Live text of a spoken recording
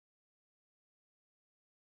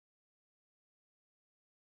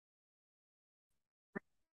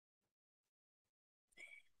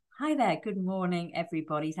Hi there, good morning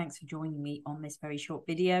everybody. Thanks for joining me on this very short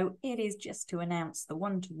video. It is just to announce the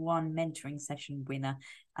one-to-one mentoring session winner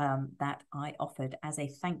that I offered as a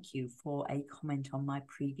thank you for a comment on my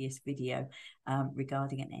previous video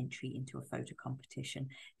regarding an entry into a photo competition.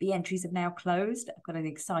 The entries have now closed. I've got an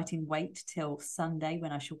exciting wait till Sunday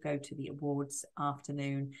when I shall go to the awards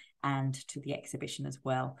afternoon and to the exhibition as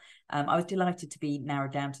well. I was delighted to be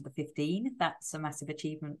narrowed down to the 15. That's a massive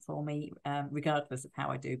achievement for me, regardless of how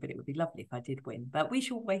I do, but it would be lovely if I did win. But we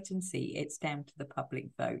shall wait and see. It's down to the public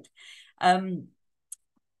vote.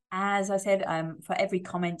 As I said, for every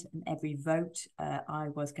comment and every vote, I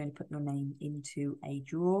was going to put your name into a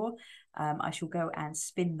draw. I shall go and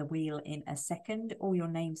spin the wheel in a second. All your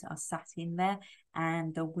names are sat in there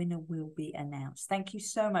and the winner will be announced. Thank you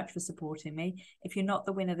so much for supporting me. If you're not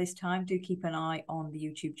the winner this time, do keep an eye on the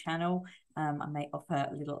YouTube channel. I may offer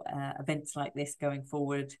little events like this going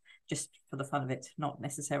forward just for the fun of it, not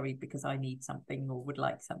necessarily because I need something or would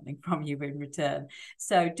like something from you in return.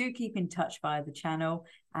 So do keep in touch via the channel.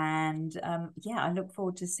 And yeah, I look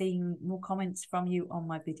forward to seeing more comments from you on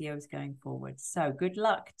my videos going forward. So good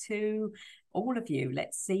luck to all of you.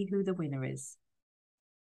 Let's see who the winner is.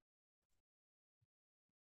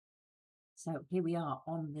 So here we are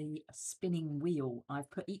on the spinning wheel. I've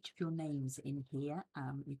put each of your names in here.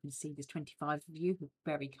 You can see there's 25 of you who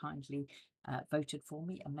very kindly voted for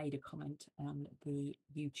me and made a comment on the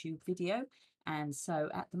YouTube video. And so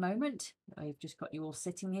at the moment, I've just got you all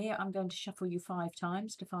sitting here. I'm going to shuffle you 5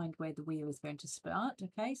 times to find where the wheel is going to start.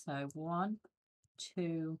 Okay, so 1,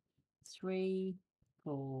 2, 3,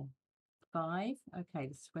 4, 5. Okay,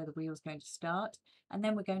 this is where the wheel is going to start. And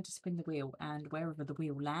then we're going to spin the wheel. And wherever the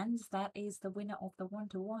wheel lands, that is the winner of the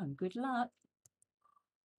one-to-one. Good luck.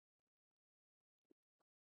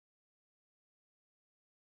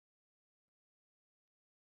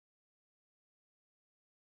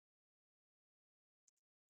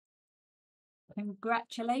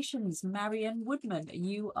 Congratulations, Marion Woodman.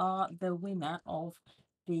 You are the winner of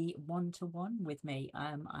the one-to-one with me.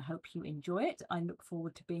 I hope you enjoy it. I look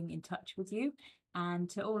forward to being in touch with you. And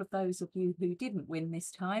to all of those of you who didn't win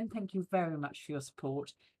this time, thank you very much for your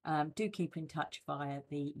support. Do keep in touch via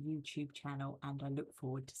the YouTube channel, and I look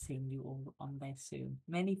forward to seeing you all on there soon.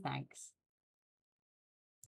 Many thanks.